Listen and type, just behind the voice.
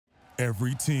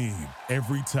Every team,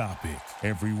 every topic,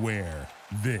 everywhere.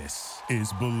 This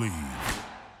is Believe.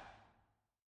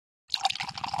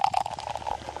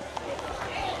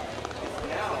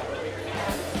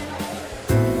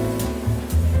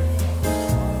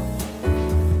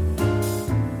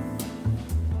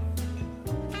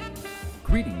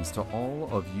 Greetings to all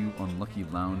of you unlucky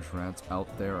lounge rats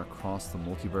out there across the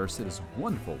multiverse. It is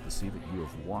wonderful to see that you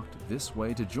have walked this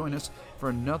way to join us for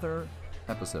another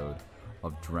episode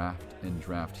of Draft and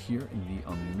Draft here in the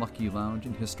Unlucky Lounge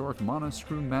in historic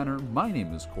Monoscrew Manor. My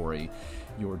name is Corey,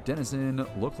 your denizen,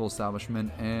 local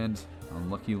establishment, and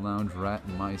unlucky lounge rat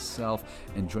myself.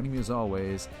 And joining me as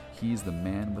always, he's the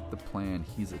man with the plan.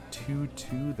 He's a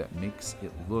 2-2 that makes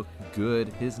it look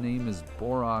good. His name is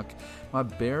Borak, my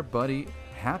bear buddy.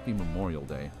 Happy Memorial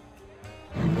Day.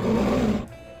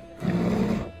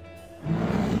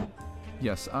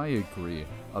 Yes, I agree.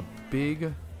 A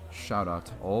big shout out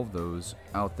to all of those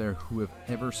out there who have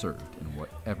ever served in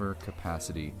whatever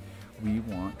capacity. We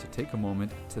want to take a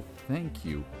moment to thank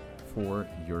you for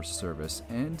your service,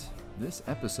 and this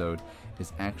episode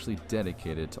is actually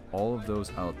dedicated to all of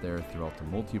those out there throughout the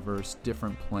multiverse,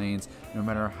 different planes. No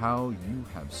matter how you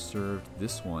have served,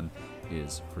 this one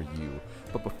is for you.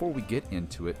 But before we get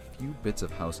into it, few bits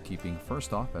of housekeeping.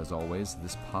 First off, as always,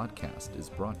 this podcast is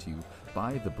brought to you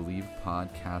by the Believe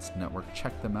Podcast Network.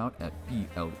 Check them out at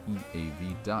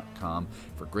BLEAV.com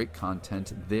for great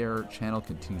content. Their channel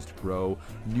continues to grow.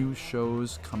 New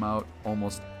shows come out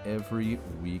almost every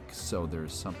week, so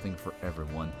there's something for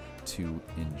everyone to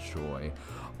enjoy.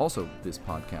 Also, this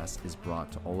podcast is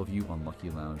brought to all of you unlucky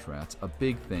lounge rats. A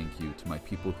big thank you to my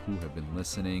people who have been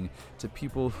listening, to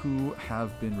people who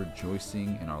have been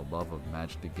rejoicing in our love of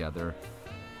magic together.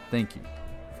 Thank you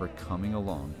for coming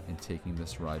along and taking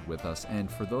this ride with us.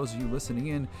 And for those of you listening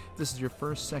in, if this is your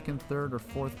first, second, third, or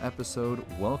fourth episode,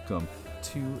 welcome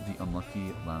to the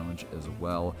Unlucky Lounge as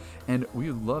well. And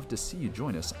we would love to see you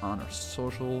join us on our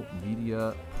social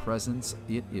media presence.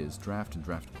 It is Draft and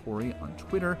Draft Corey on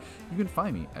Twitter. You can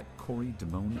find me at Corey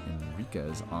Damone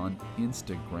Enriquez on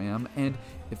Instagram. And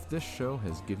if this show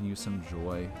has given you some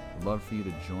joy, I'd love for you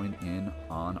to join in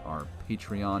on our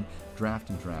Patreon, Draft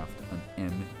and Draft, an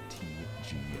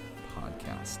MTG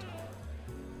podcast.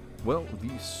 Well,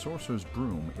 the Sorcerer's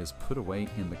Broom is put away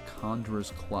in the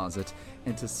Conjurer's Closet,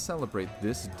 and to celebrate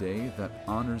this day that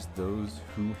honors those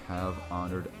who have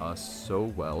honored us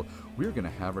so well, we're going to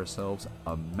have ourselves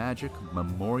a Magic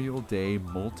Memorial Day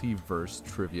multiverse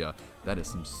trivia. That is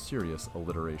some serious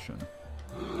alliteration.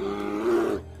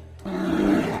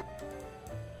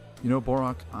 You know,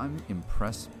 Borak, I'm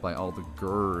impressed by all the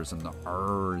grrs and the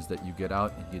r's that you get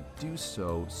out, and you do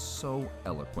so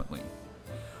eloquently.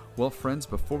 Well, friends,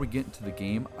 before we get into the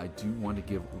game, I do want to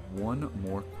give one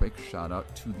more quick shout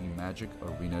out to the Magic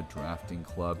Arena Drafting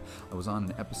Club. I was on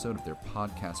an episode of their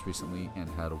podcast recently and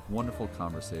had a wonderful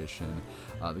conversation.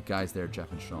 The guys there,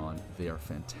 Jeff and Sean, they are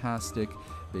fantastic.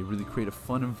 They really create a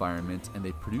fun environment, and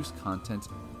they produce content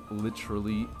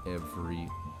literally every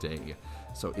day.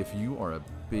 So if you are a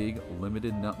big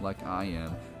limited nut like I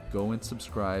am, go and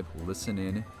subscribe, listen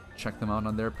in, check them out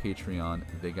on their Patreon.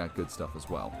 They got good stuff as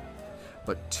well.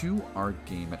 But to our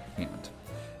game at hand.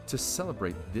 To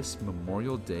celebrate this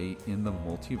Memorial Day in the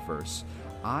multiverse,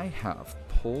 I have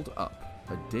pulled up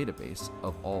a database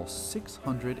of all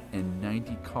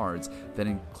 690 cards that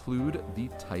include the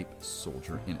type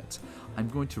soldier in it. I'm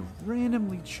going to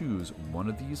randomly choose one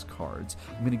of these cards.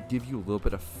 I'm going to give you a little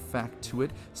bit of fact to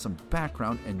it, some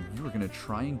background, and you're going to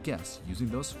try and guess, using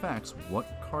those facts, what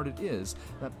card it is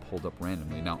that pulled up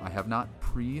randomly. Now, I have not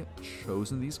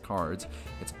pre-chosen these cards.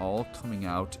 It's all coming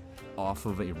out off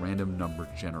of a random number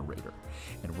generator.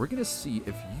 And we're going to see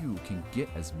if you can get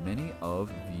as many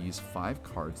of these 5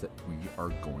 cards that we are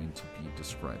going to be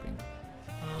describing.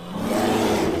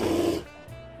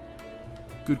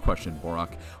 Good question,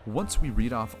 Borak. Once we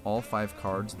read off all 5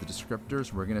 cards, the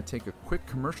descriptors, we're going to take a quick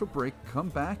commercial break, come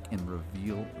back, and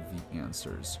reveal the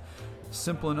answers.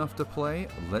 Simple enough to play.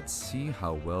 Let's see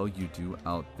how well you do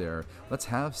out there. Let's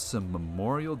have some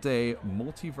Memorial Day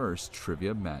multiverse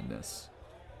trivia madness.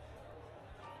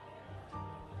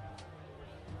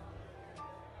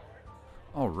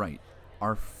 Alright,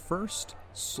 our first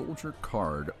soldier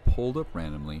card pulled up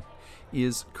randomly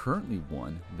is currently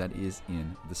one that is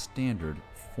in the standard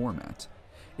format.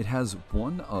 It has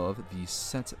one of the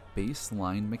set's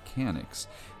baseline mechanics,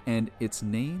 and its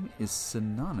name is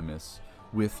synonymous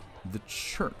with the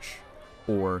church,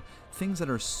 or things that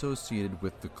are associated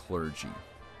with the clergy.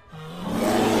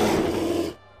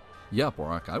 Yeah,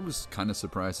 Borak, I was kind of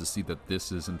surprised to see that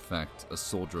this is in fact a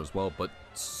soldier as well, but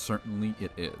certainly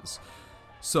it is.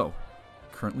 So,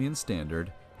 currently in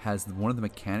Standard, has one of the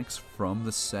mechanics from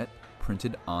the set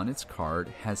printed on its card,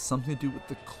 has something to do with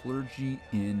the clergy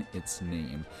in its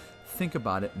name. Think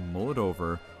about it, mull it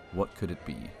over. What could it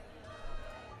be?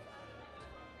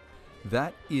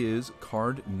 That is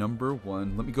card number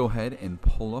 1. Let me go ahead and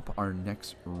pull up our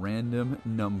next random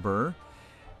number.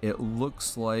 It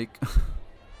looks like...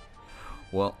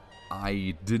 well,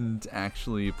 I didn't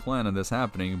actually plan on this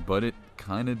happening, but it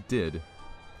kind of did.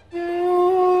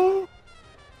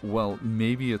 Well,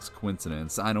 maybe it's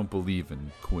coincidence. I don't believe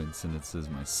in coincidences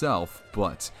myself,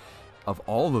 but of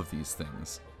all of these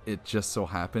things, it just so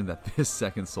happened that this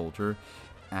second soldier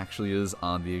actually is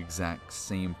on the exact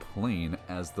same plane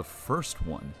as the first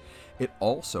one. It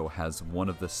also has one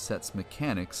of the set's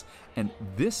mechanics, and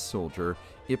this soldier,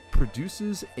 it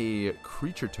produces a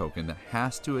creature token that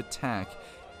has to attack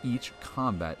each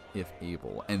combat if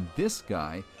able. And this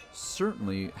guy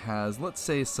certainly has, let's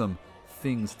say, some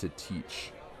things to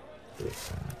teach.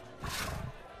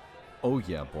 Oh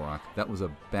yeah, Borak, that was a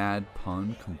bad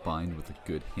pun combined with a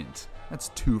good hint. That's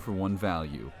 2 for 1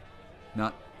 value.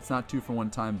 It's not 2 for 1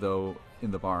 time, though,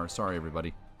 in the bar. Sorry,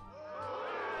 everybody.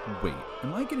 Wait,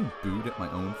 am I getting booed at my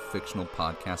own fictional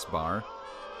podcast bar?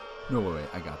 No, wait,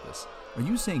 I got this. Are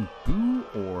you saying boo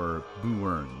or boo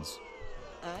earns?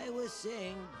 I was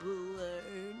saying boo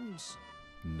earns.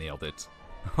 Nailed it.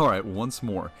 Alright, once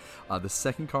more. The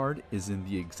second card is in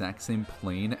the exact same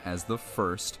plane as the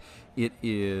first. It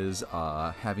is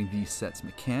having the set's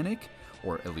mechanic,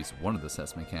 or at least one of the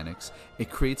set's mechanics. It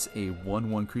creates a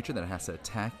 1/1 creature that has to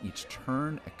attack each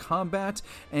turn at combat,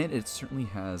 and it certainly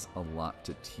has a lot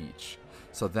to teach.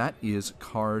 So that is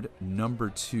card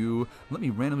number 2. Let me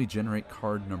randomly generate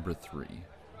card number 3.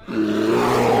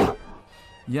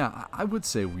 Yeah, I would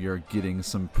say we are getting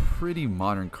some pretty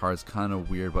modern cards, kind of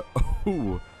weird, but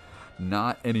oh,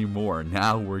 not anymore.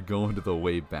 Now we're going to the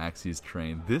way backsies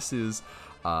train. This is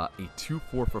a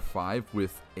 2/4 for 5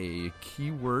 with a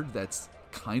keyword that's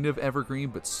kind of evergreen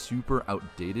but super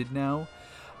outdated now.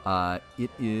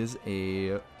 It is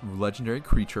a legendary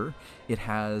creature. It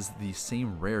has the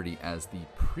same rarity as the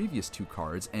previous 2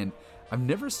 cards, and I've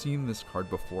never seen this card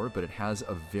before, but it has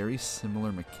a very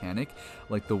similar mechanic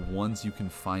like the ones you can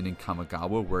find in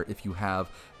Kamigawa, where if you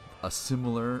have a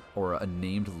similar or a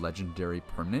named legendary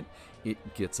permanent,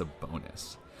 it gets a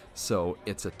bonus. So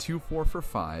it's a 2/4 for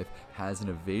 5, has an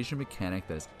evasion mechanic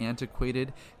that is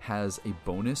antiquated, has a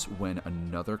bonus when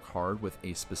another card with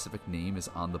a specific name is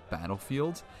on the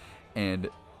battlefield, and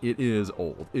it is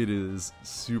old. It is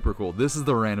super cool. This is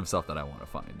the random stuff that I want to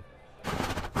find.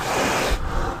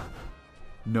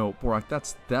 No, Borak,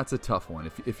 that's a tough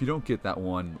one. If you don't get that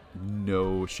one,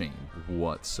 no shame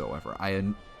whatsoever. I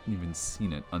hadn't even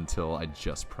seen it until I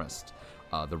just pressed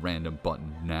the random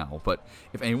button now. But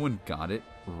if anyone got it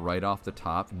right off the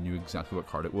top, knew exactly what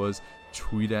card it was,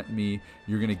 tweet at me.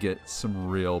 You're going to get some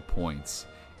real points.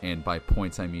 And by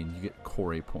points, I mean you get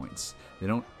Core points. They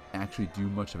don't actually do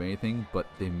much of anything, but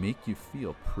they make you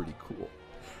feel pretty cool.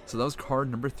 So that was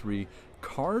card number 3.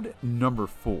 Card number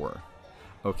 4.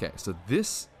 Okay, so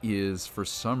this is, for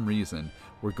some reason,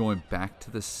 we're going back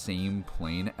to the same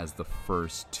plane as the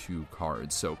first 2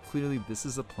 cards. So clearly this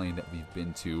is a plane that we've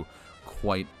been to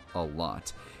quite a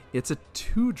lot. It's a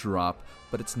 2-drop,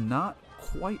 but it's not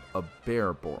quite a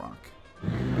bear, Borak.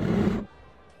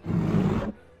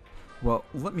 Well,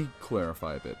 let me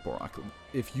clarify a bit, Borak.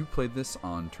 If you played this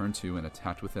on turn 2 and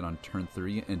attacked with it on turn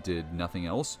 3 and did nothing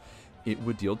else, it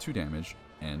would deal 2 damage,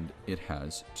 and it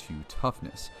has 2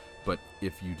 toughness. But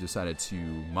if you decided to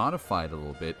modify it a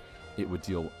little bit, it would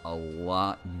deal a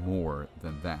lot more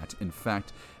than that. In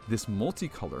fact, this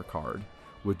multicolor card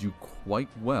would do quite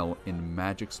well in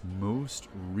Magic's most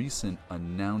recent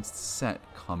announced set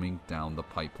coming down the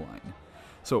pipeline.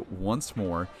 So once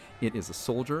more, it is a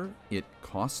soldier, it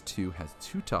costs 2, has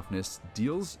 2 toughness,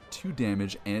 deals 2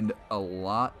 damage, and a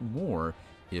lot more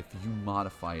if you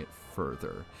modify it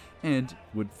further, and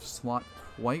would slot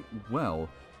quite well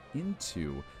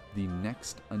into the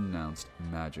next announced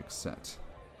Magic set.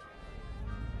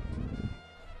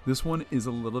 This one is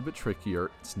a little bit trickier.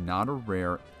 It's not a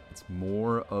rare, it's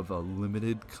more of a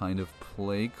limited kind of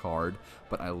play card,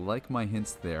 but I like my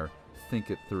hints there.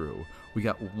 Think it through. We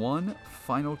got one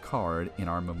final card in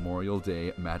our Memorial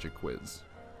Day Magic quiz.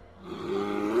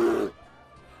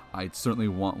 I'd certainly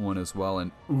want one as well,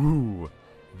 and ooh,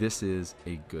 this is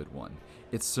a good one.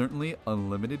 It's certainly a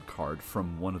limited card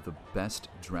from one of the best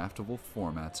draftable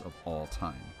formats of all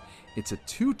time. It's a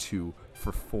 2/2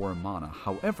 for 4 mana.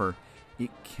 However, it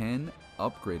can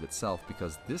upgrade itself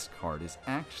because this card is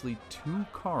actually 2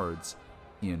 cards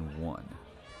in 1.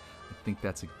 think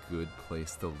that's a good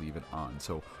place to leave it on.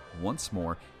 So once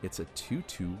more, it's a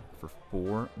 2/2 for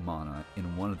 4 mana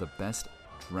in one of the best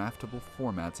draftable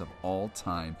formats of all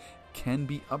time. Can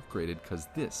be upgraded because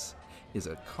this is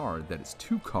a card that is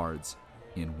 2 cards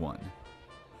in 1.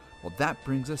 Well, that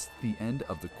brings us to the end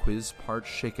of the quiz part.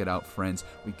 Shake it out, friends.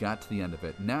 We got to the end of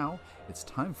it. Now, it's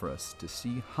time for us to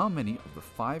see how many of the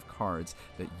 5 cards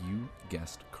that you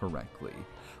guessed correctly.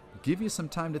 I'll give you some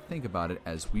time to think about it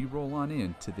as we roll on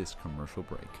into this commercial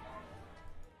break.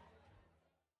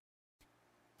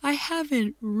 I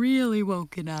haven't really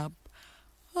woken up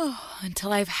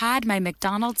until I've had my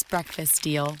McDonald's breakfast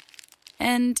deal.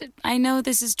 And I know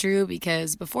this is true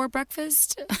because before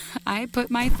breakfast, I put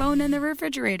my phone in the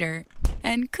refrigerator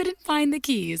and couldn't find the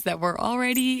keys that were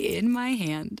already in my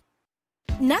hand.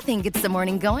 Nothing gets the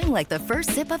morning going like the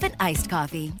first sip of an iced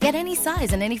coffee. Get any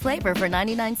size and any flavor for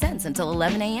 99 cents until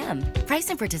 11 a.m. Price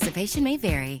and participation may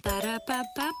vary.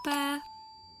 Ba-da-ba-ba-ba.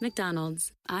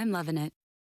 McDonald's. I'm loving it.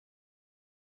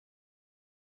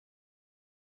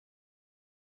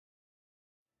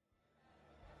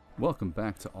 Welcome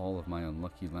back to all of my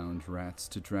unlucky lounge rats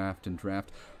to draft and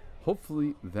draft.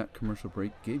 Hopefully that commercial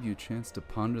break gave you a chance to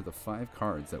ponder the 5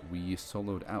 cards that we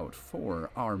soloed out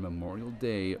for our Memorial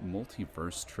Day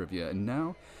multiverse trivia. And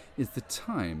now is the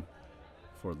time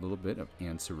for a little bit of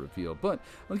answer reveal. But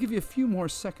I'll give you a few more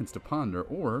seconds to ponder,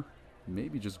 or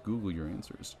maybe just Google your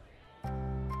answers.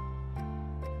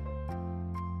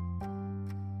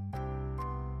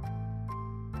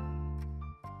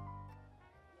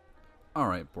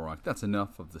 Alright, Borak, that's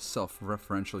enough of the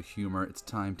self-referential humor. It's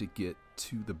time to get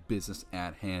to the business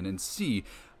at hand and see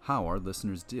how our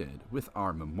listeners did with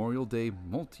our Memorial Day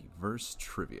multiverse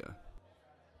trivia.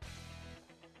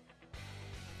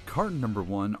 Card number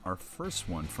 1, our first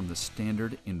one from the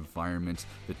standard environment,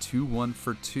 the 2/1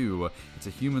 for 2. It's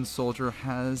a human soldier,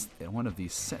 has one of the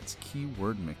set's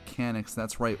keyword mechanics.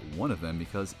 That's right, one of them,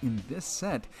 because in this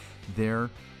set there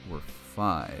were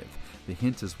 5. The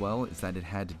hint as well is that it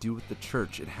had to do with the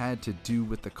church. It had to do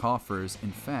with the coffers.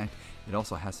 In fact, it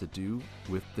also has to do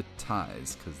with the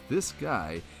tithes, because this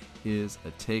guy is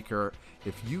a taker.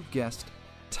 If you guessed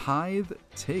tithe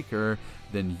taker,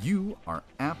 then you are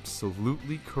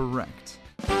absolutely correct.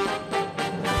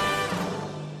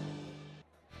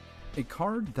 A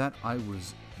card that I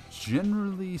was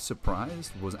generally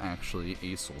surprised was actually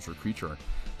a soldier creature.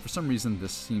 For some reason,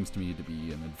 this seems to me to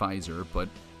be an advisor, but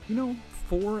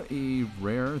for a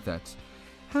rare that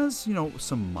has,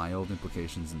 some mild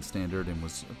implications in standard and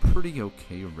was a pretty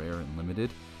okay rare and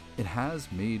limited, it has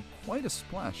made quite a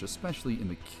splash, especially in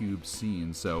the cube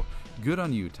scene. So good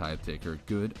on you, Tithe Taker,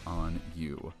 good on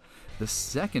you. The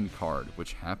second card,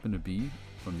 which happened to be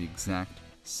from the exact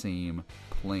same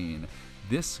plane.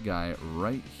 This guy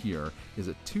right here is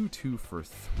a 2/2 for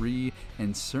 3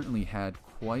 and certainly had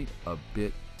quite a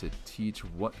bit to teach.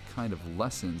 What kind of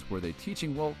lessons were they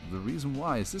teaching? Well, the reason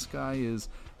why is this guy is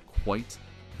quite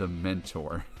the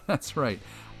mentor. That's right.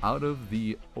 Out of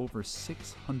the over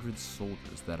 600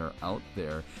 soldiers that are out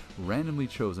there, randomly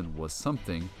chosen was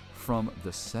something from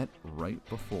the set right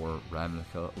before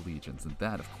Ravnica Legions. And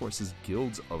that, of course, is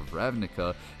Guilds of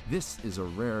Ravnica. This is a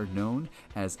rare known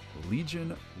as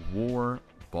Legion War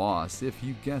Boss. If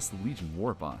you guessed Legion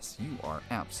War Boss, you are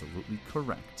absolutely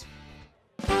correct.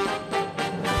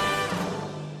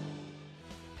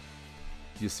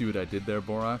 Do you see what I did there,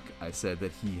 Borak? I said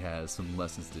that he has some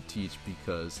lessons to teach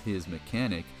because his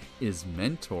mechanic is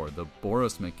Mentor, the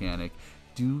Boros mechanic.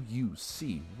 Do you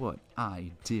see what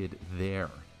I did there?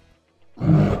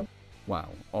 Wow,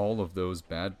 all of those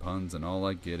bad puns and all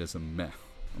I get is a meh.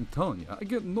 I'm telling you, I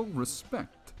get no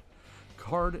respect.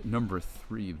 Card number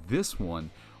 3. This one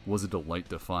was a delight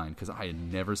to find because I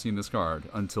had never seen this card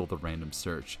until the random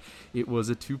search. It was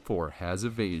a 2/4, has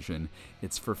evasion.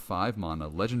 It's for 5 mana,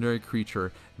 legendary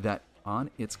creature that on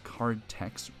its card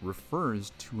text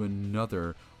refers to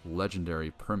another legendary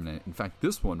permanent. In fact,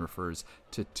 this one refers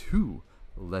to 2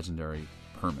 legendary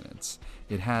permanents.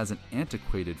 It has an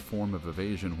antiquated form of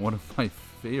evasion, one of my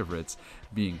favorites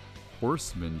being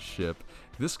horsemanship.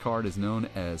 This card is known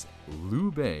as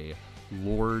Liu Bei,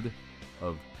 Lord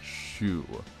of Shu,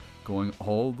 going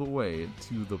all the way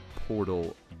to the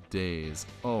Portal days.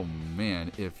 Oh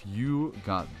man, if you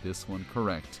got this one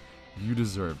correct, you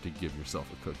deserve to give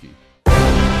yourself a cookie.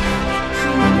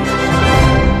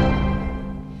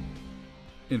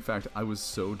 In fact, I was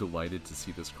so delighted to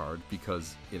see this card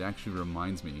because it actually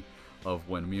reminds me of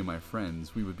when me and my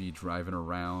friends, we would be driving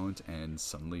around and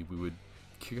suddenly we would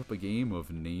kick up a game of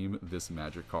Name This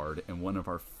Magic card, and one of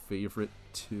our favorite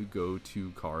to-go-to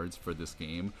cards for this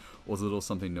game was a little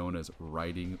something known as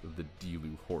Riding the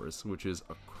Dilu Horse, which is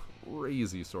a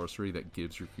crazy sorcery that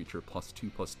gives your creature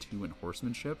 +2/+2 in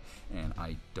horsemanship, and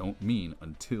I don't mean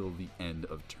until the end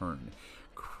of turn.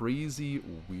 Crazy,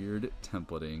 weird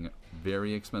templating,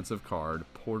 very expensive card,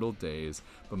 Portal Days,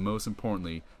 but most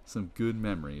importantly, some good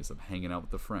memories of hanging out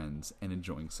with the friends and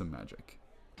enjoying some Magic.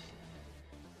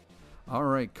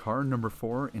 Alright, card number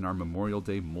 4 in our Memorial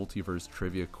Day Multiverse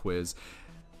Trivia Quiz.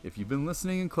 If you've been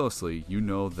listening in closely, you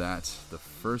know that the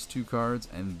first 2 cards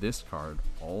and this card,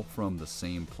 all from the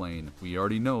same plane. We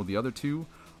already know the other 2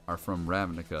 are from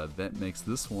Ravnica. That makes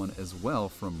this one as well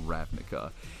from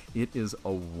Ravnica. It is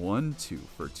a 1/2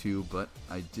 for 2, but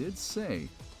I did say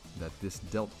that this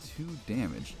dealt 2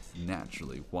 damage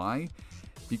naturally. Why?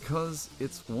 Because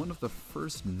it's one of the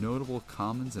first notable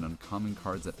commons and uncommon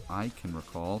cards that I can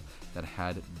recall that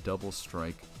had double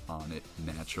strike on it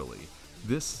naturally.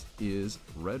 This is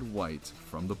Red-White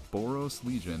from the Boros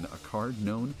Legion, a card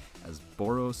known as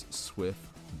Boros Swift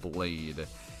Blade,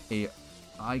 a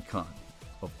icon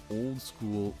of old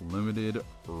school limited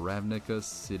Ravnica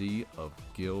City of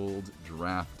Guild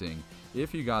drafting.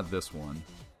 If you got this one,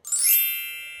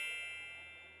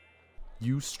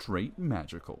 you straight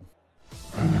magical.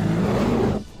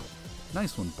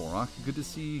 Nice one, Borak. Good to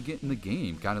see you get in the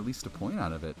game. Got at least a point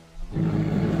out of it.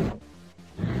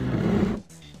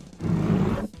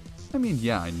 I mean,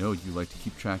 yeah, I know you like to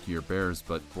keep track of your bears,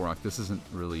 but Borak, this isn't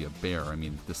really a bear. I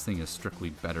mean, this thing is strictly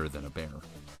better than a bear.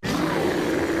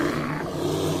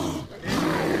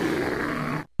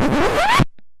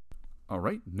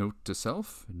 Alright, note to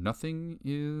self, nothing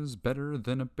is better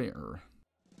than a bear.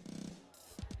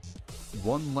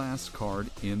 One last card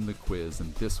in the quiz,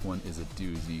 and this one is a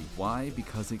doozy. Why?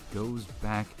 Because it goes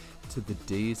back to the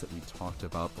days that we talked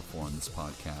about before on this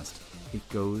podcast. It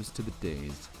goes to the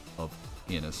days of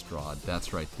Innistrad.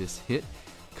 That's right, this hit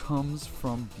comes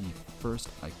from the first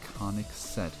iconic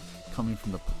set, coming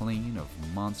from the plane of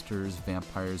monsters,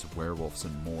 vampires, werewolves,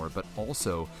 and more, but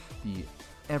also the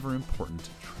ever-important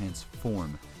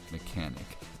transform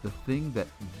mechanic, the thing that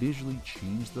visually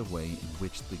changed the way in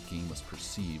which the game was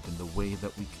perceived and the way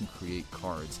that we can create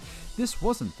cards. This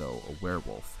wasn't, though, a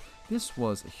werewolf. This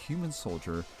was a human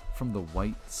soldier from the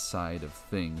white side of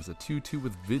things, a 2/2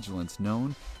 with vigilance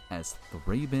known as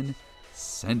Thraben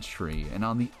Sentry. And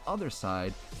on the other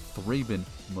side, Thraben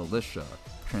Militia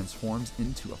transforms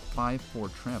into a 5/4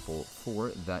 trample for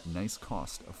that nice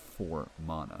cost of 4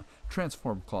 mana.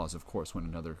 Transform clause, of course, when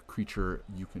another creature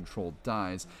you control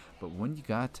dies, but when you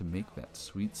got to make that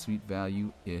sweet, sweet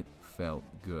value, it felt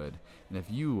good. And if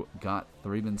you got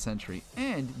Thraben Sentry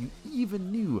and you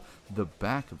even knew the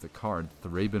back of the card,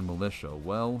 Thraben Militia,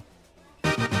 well,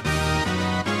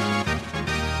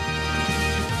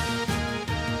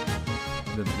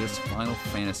 then this Final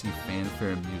Fantasy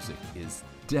fanfare music is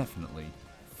definitely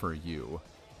for you.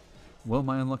 Well,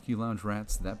 my unlucky lounge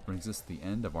rats, that brings us to the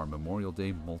end of our Memorial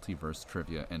Day Multiverse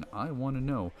Trivia, and I want to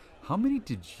know, how many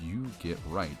did you get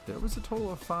right? There was a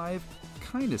total of 5,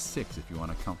 kinda 6 if you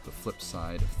want to count the flip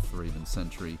side of Thraben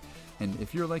Sentry. And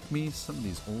if you're like me, some of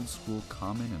these old school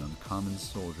common and uncommon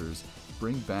soldiers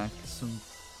bring back some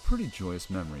pretty joyous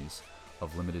memories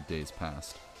of limited days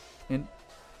past. And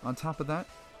on top of that,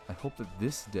 I hope that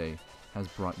this day has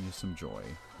brought you some joy.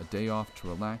 A day off to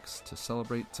relax, to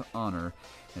celebrate, to honor,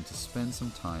 and to spend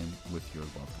some time with your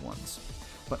loved ones.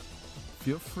 But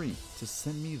feel free to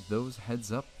send me those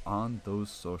heads up on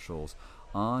those socials.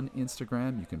 On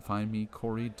Instagram, you can find me,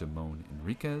 Corey Damone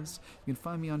Enriquez. You can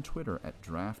find me on Twitter at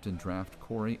Draft and Draft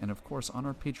Corey, and of course on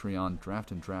our Patreon,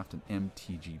 Draft and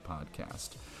MTG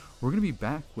Podcast. We're going to be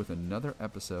back with another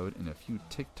episode and a few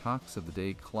TikToks of the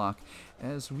day clock,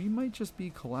 as we might just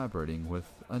be collaborating with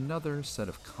another set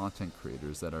of content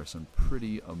creators that are some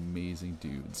pretty amazing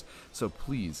dudes. So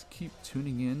please keep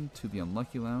tuning in to the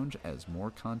Unlucky Lounge as more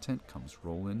content comes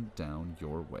rolling down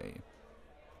your way.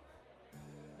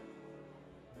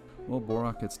 Well,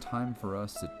 Borak, it's time for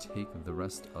us to take the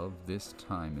rest of this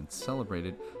time and celebrate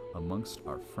it amongst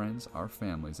our friends, our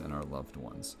families, and our loved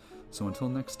ones. So until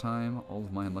next time, all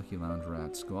of my Unlucky Lounge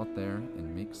rats, go out there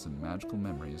and make some magical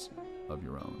memories of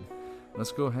your own.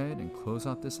 Let's go ahead and close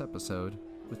out this episode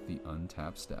with the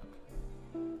Untap Step.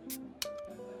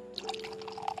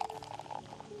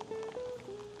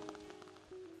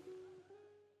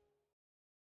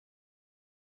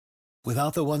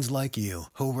 Without the ones like you,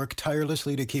 who work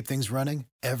tirelessly to keep things running,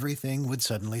 everything would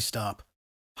suddenly stop.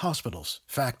 Hospitals,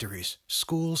 factories,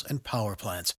 schools, and power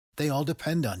plants, they all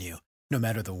depend on you. No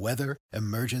matter the weather,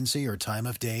 emergency, or time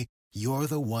of day, you're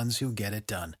the ones who get it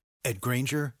done. At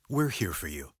Grainger, we're here for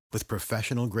you with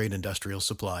professional-grade industrial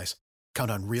supplies.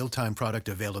 Count on real-time product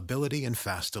availability and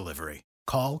fast delivery.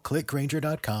 Call, click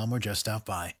Grainger.com, or just stop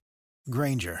by.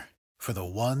 Grainger, for the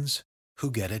ones who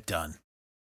get it done.